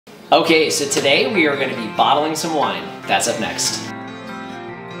Okay, so today we are going to be bottling some wine. That's up next.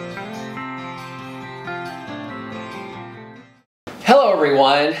 Hello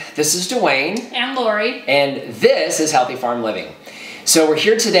everyone, this is Dwayne. And Lori. And this is Healthy Farm Living. So we're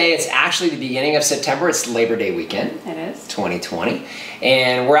here today, it's actually the beginning of September, it's Labor Day weekend. It is. 2020.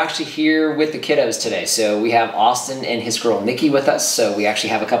 And we're actually here with the kiddos today. So we have Austin and his girl Nikki with us, so we actually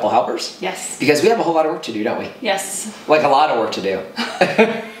have a couple helpers. Yes. Because we have a whole lot of work to do, don't we? Yes. Like a lot of work to do.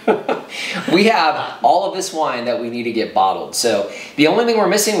 We have all of this wine that we need to get bottled. So the only thing we're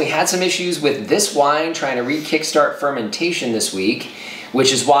missing, we had some issues with this wine trying to re-kickstart fermentation this week,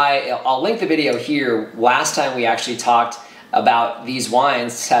 which is why I'll link the video here. Last time we actually talked about these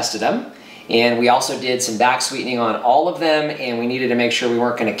wines, tested them, and we also did some back sweetening on all of them, and we needed to make sure we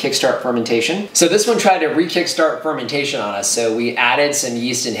weren't going to kickstart fermentation. So this one tried to re-kickstart fermentation on us, so we added some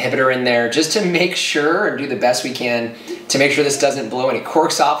yeast inhibitor in there just to make sure and do the best we can to make sure this doesn't blow any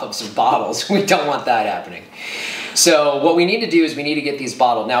corks off of some bottles. We don't want that happening. So what we need to do is we need to get these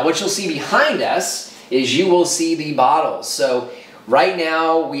bottled. Now what you'll see behind us is you will see the bottles. So right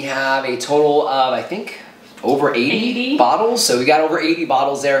now we have a total of, I think, over 80 bottles. So we got over 80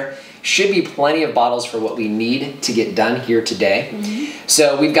 bottles there. Should be plenty of bottles for what we need to get done here today.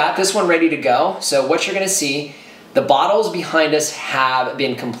 So we've got this one ready to go. So what you're gonna see, the bottles behind us have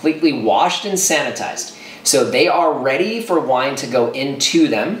been completely washed and sanitized. So they are ready for wine to go into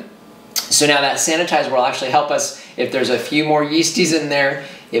them. So now that sanitizer will actually help us if there's a few more yeasties in there,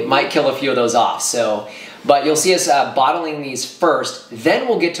 it might kill a few of those off. So, but you'll see us bottling these first, then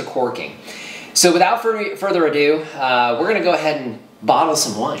we'll get to corking. So without further ado, we're gonna go ahead and bottle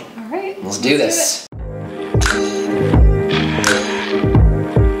some wine. All right. Let's do this.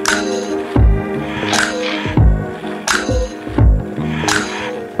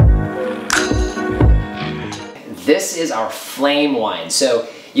 This is our flame wine. So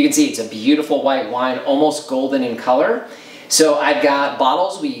you can see it's a beautiful white wine, almost golden in color. So I've got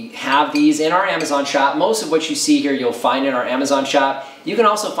bottles. We have these in our Amazon shop. Most of what you see here you'll find in our Amazon shop. You can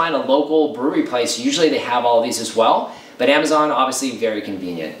also find a local brewery place. Usually they have all of these as well, but Amazon obviously very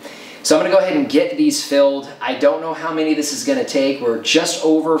convenient. So I'm gonna go ahead and get these filled. I don't know how many this is gonna take. We're just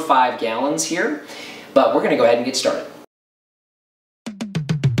over 5 gallons here, but we're gonna go ahead and get started.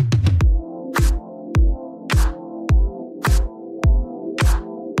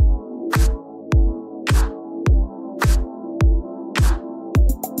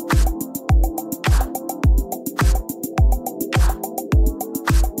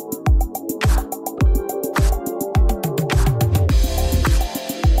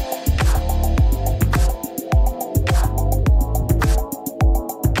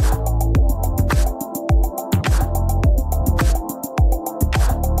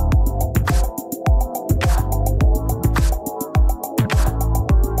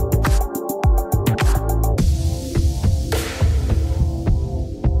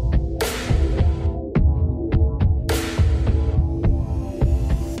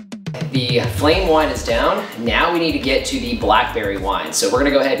 The flame wine is down. Now we need to get to the blackberry wine. So we're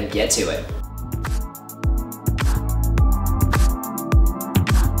gonna go ahead and get to it.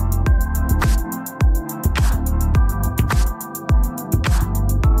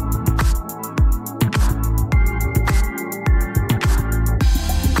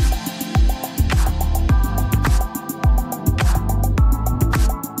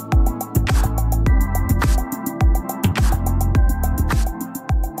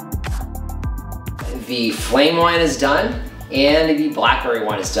 The flame wine is done and the blackberry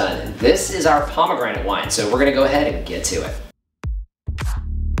wine is done. This is our pomegranate wine, so we're gonna go ahead and get to it.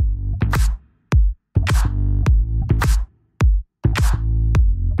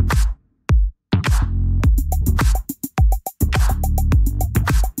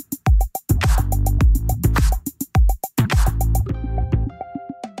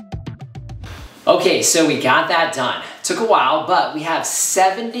 Okay, so we got that done. Took a while, but we have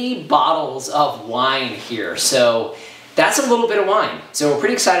 70 bottles of wine here. So that's a little bit of wine. So we're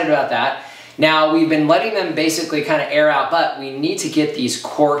pretty excited about that. Now we've been letting them basically kind of air out, but we need to get these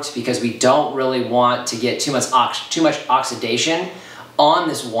corked because we don't really want to get too much oxidation on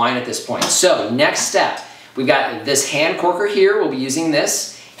this wine at this point. So next step, we've got this hand corker here. We'll be using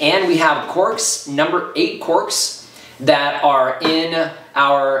this. And we have corks, number 8 corks that are in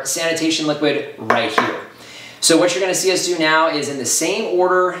our sanitation liquid right here. So what you're gonna see us do now is in the same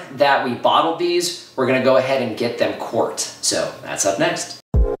order that we bottled these, we're gonna go ahead and get them corked. So that's up next.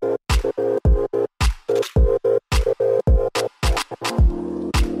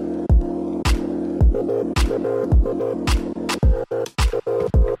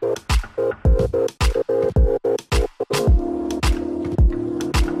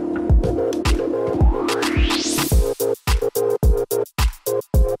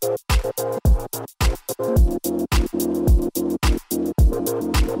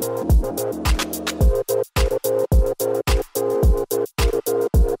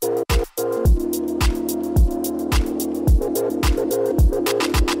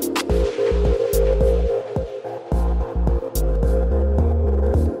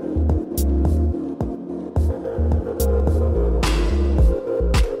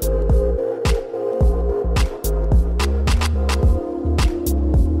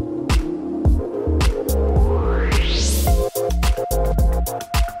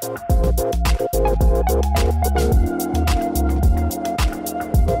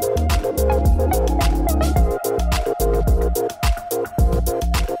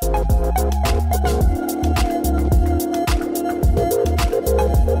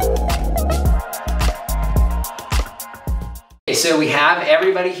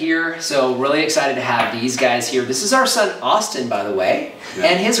 here, so really excited to have these guys here. This is our son Austin, by the way,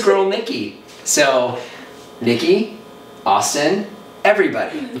 and his girl Nikki. So Nikki, Austin,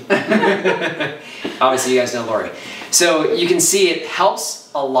 everybody. Obviously you guys know Lori. So you can see it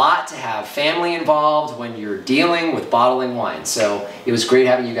helps a lot to have family involved when you're dealing with bottling wine. So it was great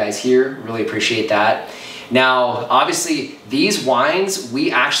having you guys here. Really appreciate that. Now, obviously these wines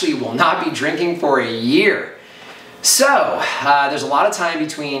we actually will not be drinking for a year. So there's a lot of time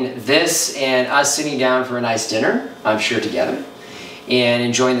between this and us sitting down for a nice dinner, I'm sure together, and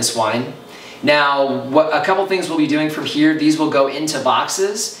enjoying this wine. Now, a couple things we'll be doing from here, these will go into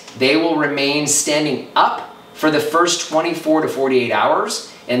boxes. They will remain standing up for the first 24 to 48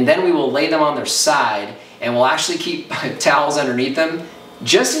 hours, and then we will lay them on their side, and we'll actually keep towels underneath them,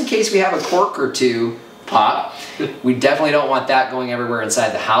 just in case we have a cork or two pop. We definitely don't want that going everywhere inside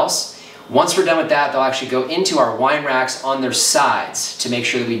the house. Once we're done with that, they'll actually go into our wine racks on their sides to make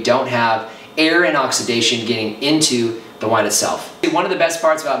sure that we don't have air and oxidation getting into the wine itself. One of the best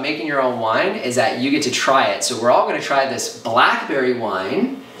parts about making your own wine is that you get to try it. So we're all going to try this blackberry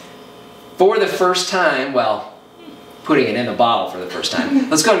wine for the first time. Well, putting it in the bottle for the first time.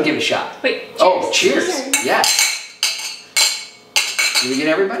 Let's go ahead and give it a shot. Wait, cheers. Oh, cheers. Yes. Did we get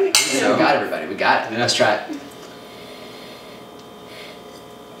everybody? Yeah, we got everybody. We got it. Yeah. Let's try it.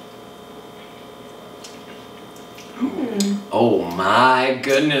 Oh my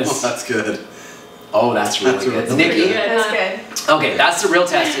goodness. Oh, that's good. Oh, that's really good. Really Nikki? Good, That's huh? good. Okay, that's the real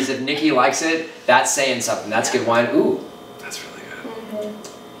test, is if Nikki likes it, that's saying something. That's good wine. Ooh. That's really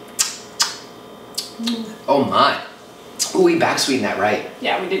good. Oh my. Ooh, we back sweetened that right.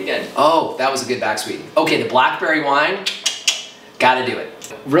 Yeah, we did good. Oh, that was a good back sweeten. Okay, the blackberry wine, gotta do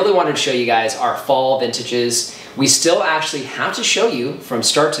it. Really wanted to show you guys our fall vintages. We still actually have to show you from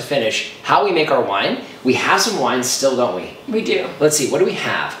start to finish how we make our wine. We have some wines still, don't we? We do. Let's see, what do we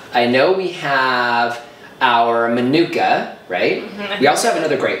have? I know we have our Manuka, right? We also have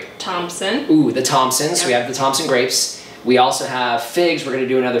another grape. Thompson. Ooh, the Thompsons. Yep. We have the Thompson grapes. We also have figs. We're going to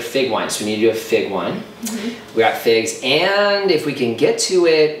do another fig wine, so we need to do a fig wine. We got figs, and if we can get to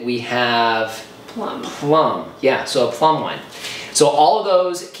it, we have Plum. plum. Yeah, so a plum wine. So all of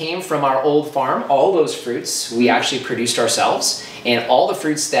those came from our old farm. All those fruits we actually produced ourselves, and all the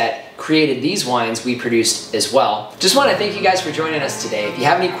fruits that created these wines we produced as well. Just want to thank you guys for joining us today. If you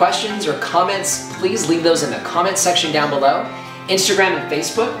have any questions or comments, please leave those in the comment section down below. Instagram and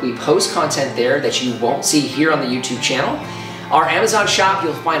Facebook, we post content there that you won't see here on the YouTube channel. Our Amazon shop,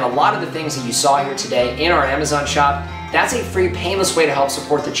 you'll find a lot of the things that you saw here today in our Amazon shop. That's a free, painless way to help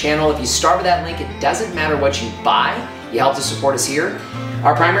support the channel. If you start with that link, it doesn't matter what you buy, you help to support us here.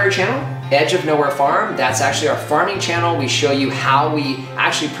 Our primary channel, Edge of Nowhere Farm, that's actually our farming channel. We show you how we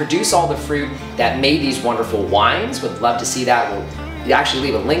actually produce all the fruit that made these wonderful wines. Would love to see that. We'll actually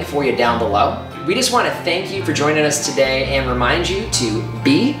leave a link for you down below. We just want to thank you for joining us today and remind you to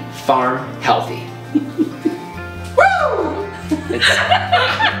be farm healthy. Woo!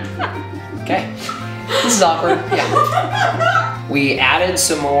 Okay. This is awkward. Yeah. We added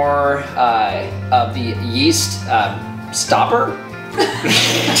some more of the yeast stopper.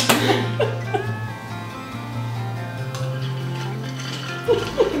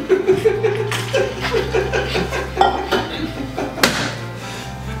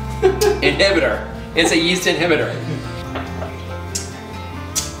 Inhibitor. It's a yeast inhibitor.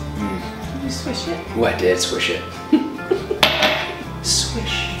 You swish it. Oh, I did swish it.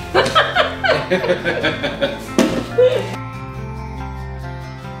 Swish.